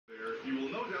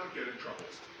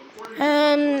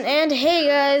And hey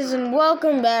guys, and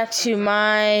welcome back to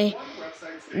my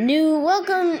new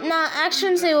I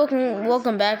shouldn't say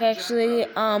welcome back actually,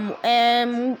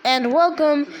 and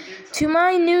welcome to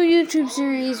my new YouTube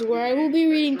series where I will be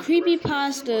reading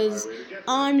creepypastas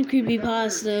on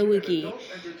Creepypasta Wiki.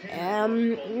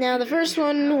 Now the first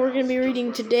one we're going to be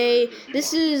reading today,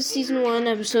 this is Season 1,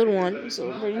 Episode 1,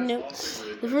 so pretty new.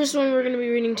 The first one we're going to be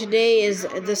reading today is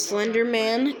the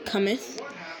Slenderman, Cometh.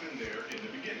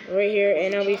 Right here,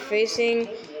 and I'll be facing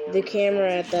the camera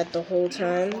at that the whole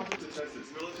time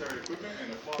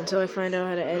until I find out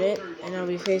how to edit, and I'll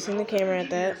be facing the camera at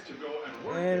that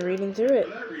and reading through it.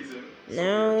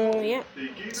 Now, yeah,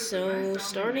 so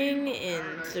starting in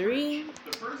 3,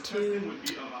 2,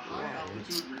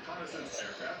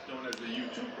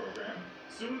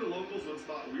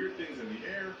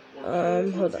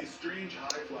 1. Hold on.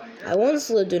 I once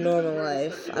lived a normal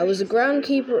life. I was a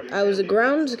groundskeeper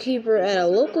at a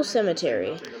local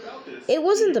cemetery. It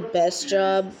wasn't the best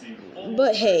job,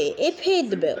 but hey, it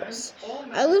paid the bills.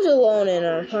 I lived alone in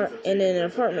an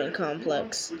apartment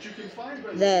complex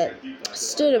that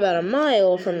stood about a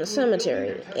mile from the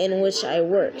cemetery in which I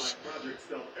worked.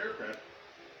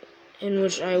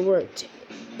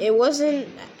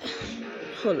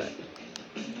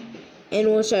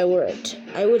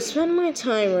 I would spend my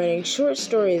time writing short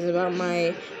stories about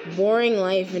my boring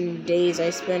life and the days I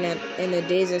spent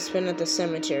at the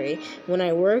cemetery. When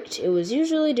I worked, it was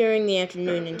usually during the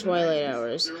afternoon and twilight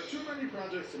hours.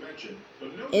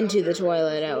 Into the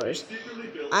twilight hours.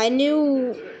 I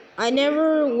never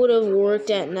would have worked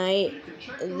at night.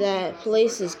 That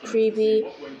place is creepy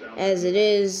as it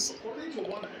is.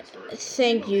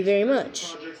 Thank you very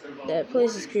much. That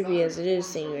place is creepy as it is.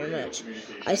 Thank you very much.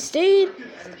 I stayed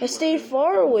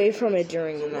far away from it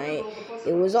during the night.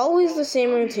 It was always the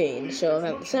same routine. Show up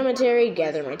at the cemetery,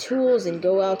 gather my tools, and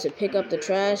go out to pick up the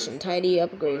trash and tidy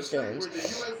up gravestones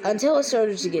until it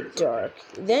started to get dark.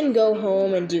 Then go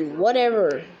home and do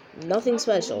whatever. Nothing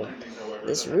special.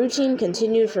 This routine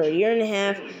continued for a year and a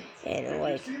half, and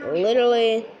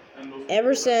literally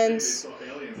ever since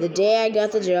the day I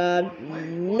got the job,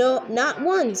 not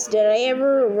once did I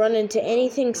ever run into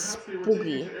anything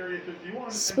spooky,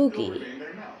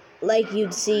 like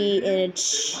you'd see in a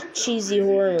cheesy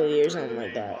horror movie or something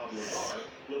like that.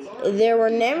 There were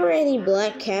never any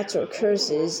black cats or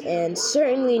curses, and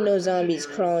certainly no zombies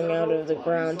crawling out of the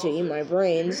ground to eat my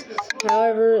brains.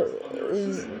 However,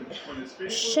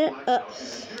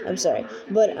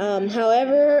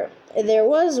 however, there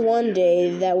was one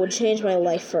day that would change my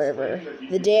life forever.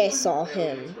 The day I saw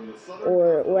him,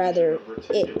 or rather,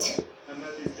 it.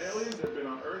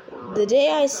 The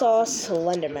day I saw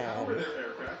Slenderman.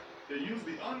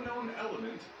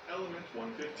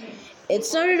 It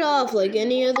started off like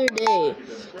any other day.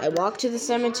 I walked to the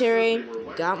cemetery,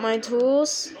 got my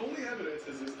tools,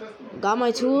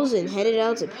 and headed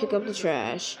out to pick up the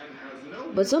trash.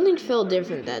 But something felt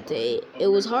different that day. It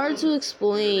was hard to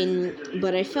explain,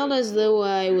 but I felt as though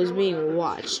I was being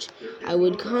watched. I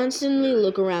would constantly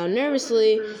look around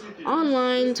nervously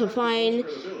online to find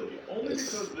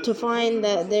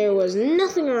that there was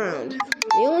nothing around.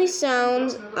 The only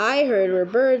sounds I heard were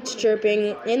birds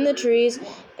chirping in the trees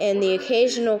and the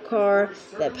occasional car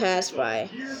that passed by.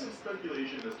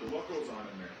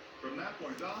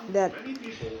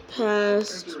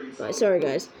 Sorry,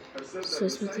 guys.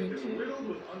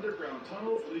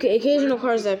 Occasional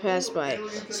cars that passed by.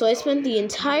 So I spent the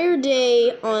entire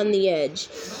day on edge.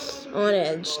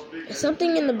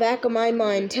 Something in the back of my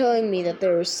mind telling me that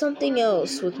there was something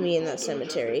else with me in that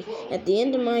cemetery at the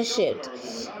end of my shift.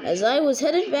 As I was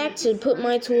headed back to put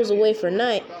my tools away for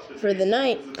the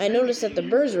night, I noticed that the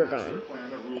birds were gone.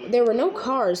 There were no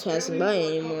cars passing by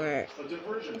anymore,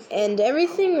 and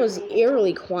everything was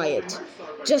eerily quiet.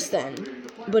 Just then,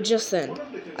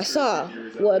 I saw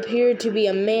what appeared to be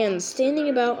a man standing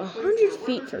about 100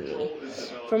 feet from me.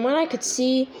 From what I could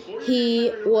see,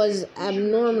 he was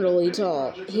abnormally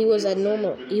tall. He was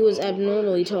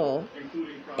abnormally tall,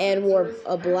 and wore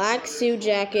a black suit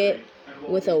jacket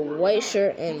with a white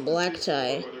shirt and black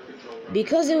tie.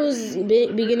 Because it was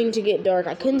beginning to get dark,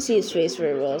 I couldn't see his face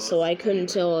very well, so I couldn't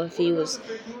tell if he was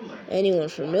anyone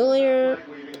familiar.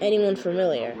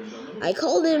 I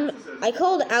called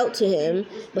out to him,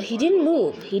 but he didn't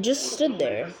move. He just stood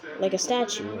there, like a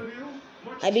statue.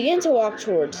 I began to walk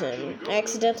towards him,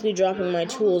 accidentally dropping my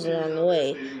tools along the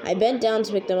way. I bent down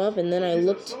to pick them up, and then I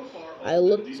looked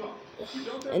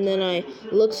I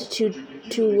looked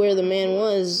to where the man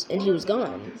was, and he was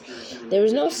gone. There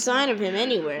was no sign of him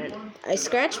anywhere. I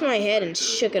scratched my head and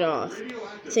shook it off,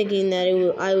 thinking that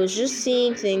I was just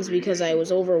seeing things because I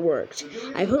was overworked.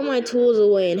 I put my tools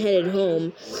away and headed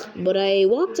home, but I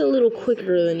walked a little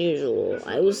quicker than usual.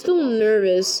 I was still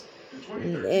nervous,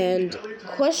 and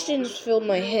questions filled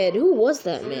my head. Who was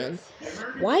that man?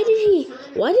 Why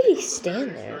did he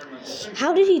stand there?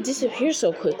 How did he disappear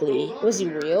so quickly? Was he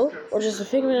real, or just a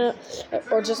figment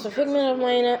of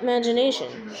my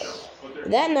imagination?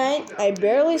 That night, I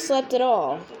barely slept at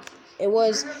all. It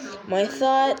was my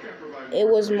thoughts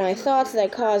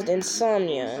that caused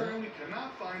insomnia.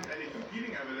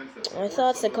 My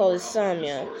thoughts that caused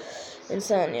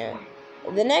insomnia.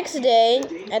 The next day,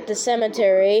 at the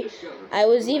cemetery, I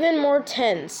was even more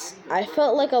tense. I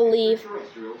felt like a leaf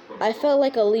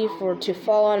were to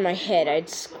fall on my head. I'd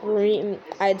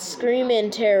scream in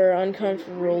terror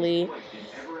uncomfortably.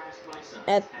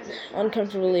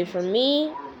 For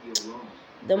me,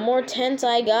 the more tense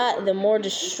I got, the more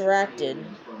distracted.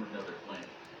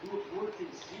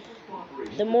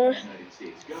 The more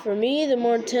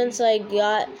tense I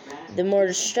got, the more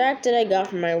distracted I got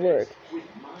from my work.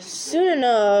 Soon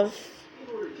enough,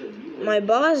 my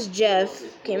boss, Jeff,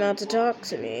 came out to talk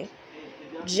to me.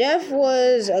 Jeff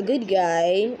was a good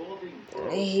guy.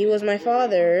 He was my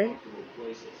father.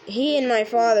 He and my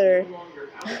father...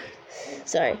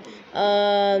 Sorry.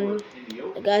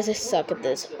 Guys, I suck at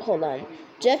this. Hold on.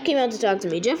 Jeff came out to talk to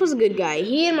me. Jeff was a good guy.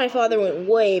 He and my father went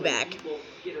way back.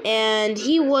 And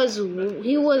he was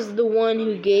the one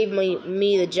who gave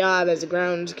me the job as a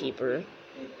groundskeeper.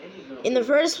 In the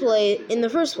first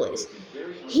place,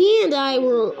 he and I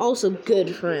were also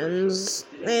good friends,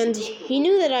 and he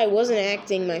knew that I wasn't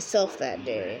acting myself that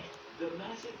day.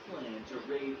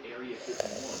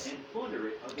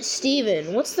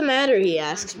 Steven, what's the matter? He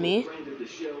asks me.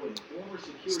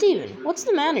 You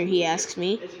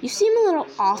seem a little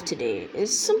off today.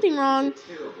 Is something wrong?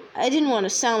 I didn't want to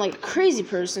sound like a crazy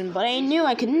person, but I knew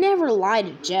I could never lie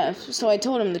to Jeff, so I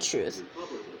told him the truth.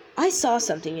 I saw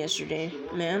something yesterday,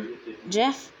 man.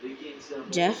 Jeff,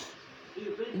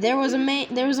 there was a man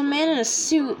in a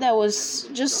suit that was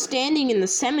just standing in the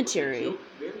cemetery.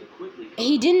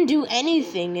 He didn't do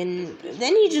anything, and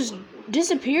then he just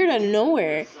disappeared out of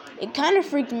nowhere. It kind of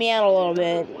freaked me out a little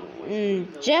bit.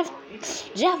 Jeff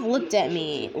looked at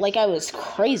me like I was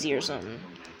crazy or something.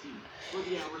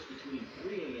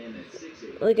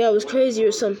 Wait,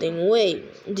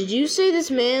 did you say this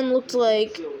man looked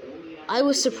like... I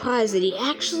was surprised that he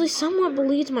actually somewhat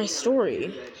believed my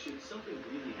story.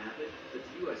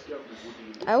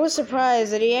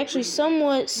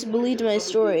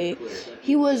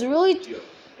 He was really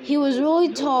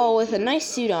tall with a nice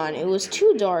suit on. It was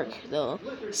too dark, though,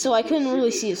 so I couldn't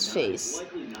really see his face.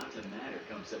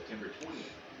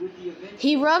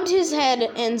 He rubbed his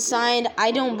head and sighed,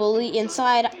 I don't believe it.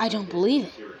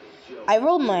 I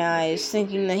rolled my eyes,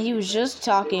 thinking that he was just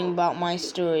talking about my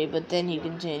story, but then he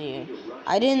continued.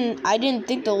 I didn't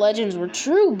think the legends were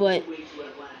true, but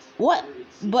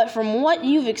from what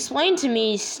you've explained to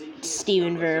me,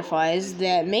 Steven verifies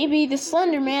that maybe the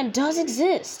Slender Man does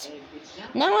exist.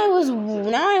 Now I was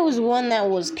the one that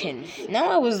was confused.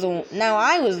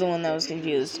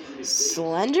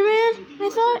 Slenderman? I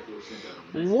thought.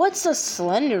 What's a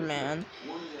Slender Man?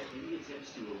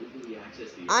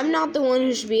 I'm not the one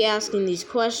who should be asking these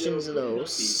questions, though,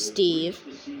 Steve.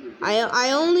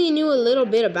 I only knew a little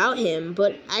bit about him,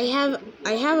 but I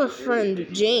have a friend,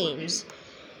 James.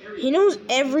 He knows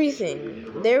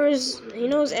everything there is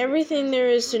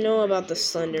to know about the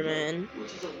Slender Man.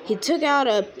 He took out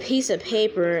a piece of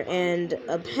paper and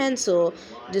a pencil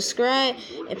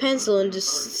and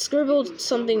just scribbled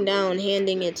something down,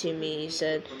 handing it to me.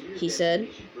 He said.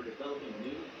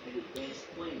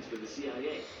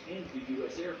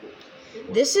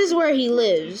 This is where he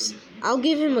lives. I'll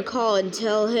give him a call and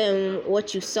tell him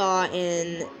what you saw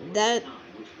and that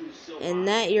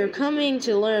you're coming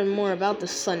to learn more about the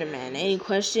Slender Man. Any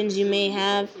questions you may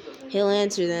have, he'll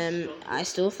answer them. I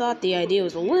still thought the idea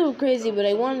was a little crazy, but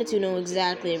I wanted to know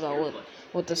exactly about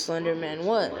what the Slender Man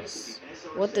was.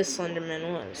 What this Slender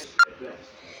Man was.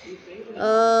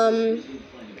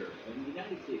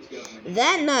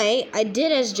 That night, I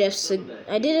did as Jeff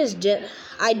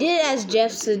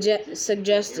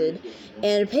suggested,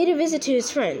 and paid a visit to his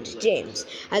friend, James.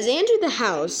 As I entered the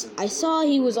house, I saw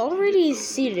he was already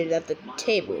seated at the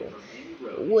table,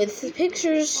 with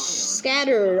pictures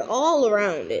scattered all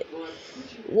around it.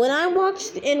 When I walked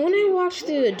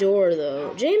through the door,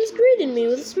 though, James greeted me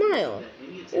with a smile.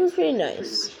 It was pretty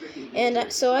nice.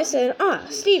 And so I said,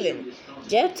 Steven,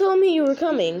 Jeff told me you were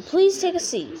coming. Please take a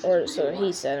seat. Or so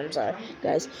he said. I'm sorry,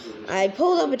 guys. I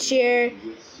pulled up a chair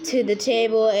to the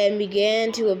table and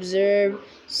began to observe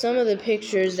some of the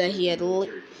pictures that he had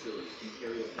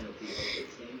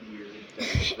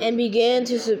and began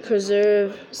to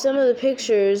preserve some of the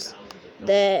pictures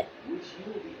that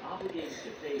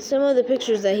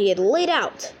he had laid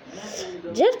out.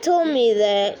 Jeff told me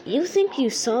that you think you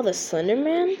saw the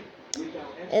Slenderman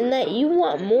and that you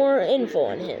want more info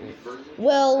on him.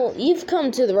 Well, you've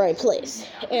come to the right place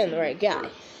and the right guy.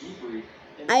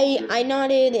 I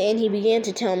nodded and he began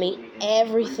to tell me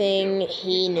everything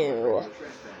he knew.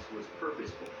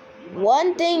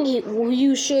 One thing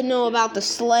you should know about the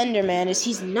Slenderman is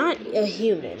he's not a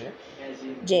human,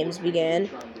 James began.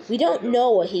 We don't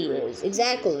know what he is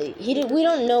exactly. We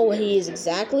don't know what he is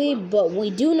exactly, but we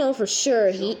do know for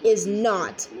sure he is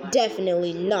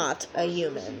definitely not a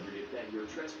human.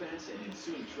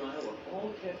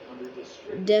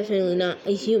 Definitely not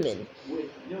a human.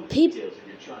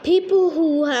 People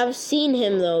who have seen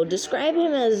him, though, describe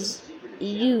him as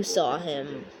you saw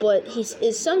him, but he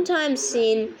is sometimes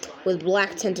seen with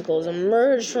black tentacles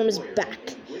emerge from his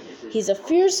back. He's a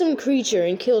fearsome creature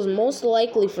and kills most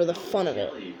likely for the fun of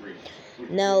it.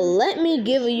 Now let me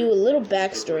give you a little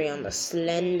backstory on the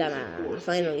Slenderman.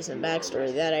 Finally, some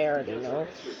backstory that I already know.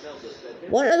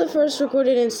 One of the first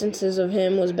recorded instances of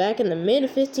him was back in the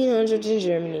mid-1500s in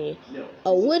Germany.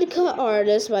 A woodcut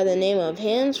artist by the name of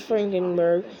Hans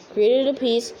Frankenberg created a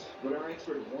piece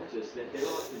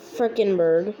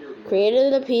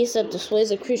that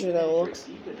displays a creature that looks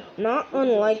not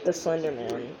unlike the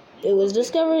Slenderman. It was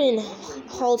discovered in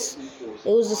Holstburg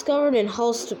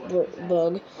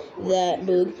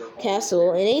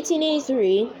Castle in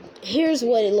 1883. Here's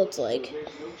what it looks like.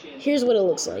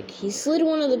 He slid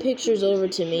one of the pictures over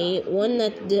to me, one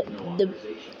that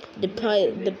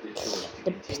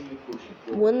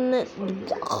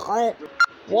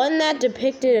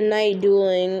depicted a knight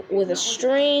dueling with a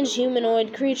strange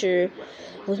humanoid creature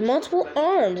with multiple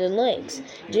arms and legs.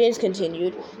 James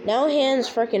continued. Now Hans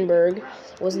Frankenberg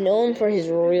was known for his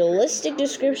realistic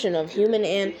description of human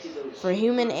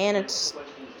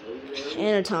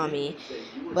anatomy.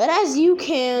 But as you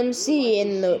can see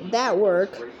in that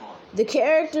work, the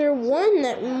character on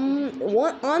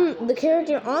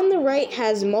the right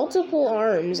has multiple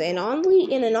arms and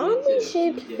an oddly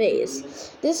shaped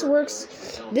face. This work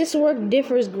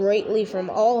differs greatly from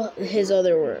all his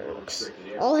other works.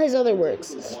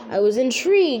 I was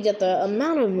intrigued at the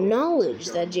amount of knowledge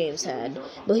that James had,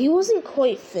 but he wasn't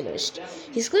quite finished.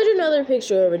 He slid another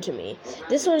picture over to me.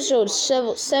 This one showed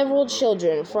several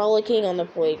children frolicking on the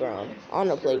playground.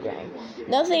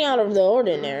 Nothing out of the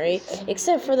ordinary,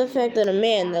 except for the fact that a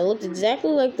man that looked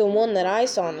exactly like the one that I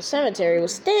saw in the cemetery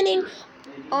was standing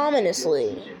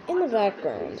ominously in the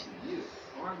background.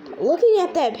 Looking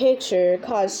at that picture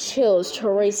caused chills to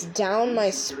race down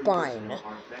my spine.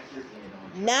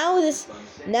 Now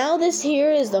this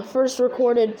here is the first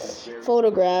recorded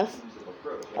photograph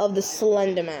of the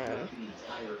Slenderman.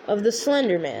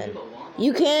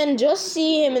 You can just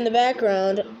see him in the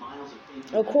background.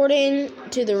 According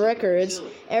to the records,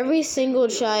 every single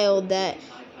child that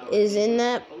is in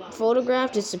that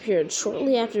photograph disappeared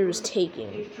shortly after it was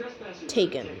taken.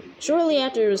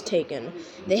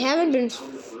 They haven't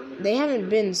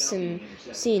been seen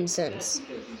since.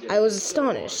 I was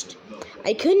astonished.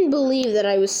 I couldn't believe that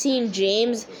I was seeing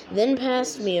James then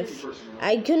passed me a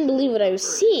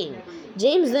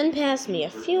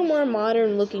few more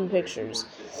modern-looking pictures.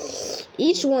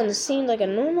 Each one seemed like a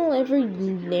normal,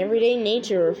 everyday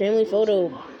nature or family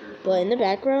photo, but in the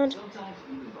background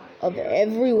of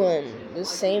everyone, the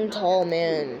same tall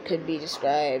man could be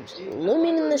described,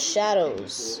 looming in the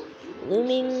shadows.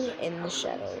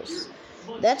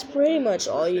 That's pretty much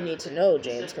all you need to know,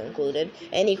 James concluded.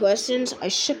 Any questions? I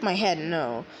shook my head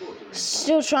no,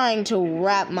 still trying to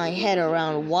wrap my head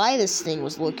around why this thing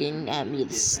was looking at me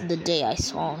the day I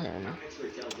saw him.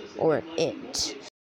 Or it.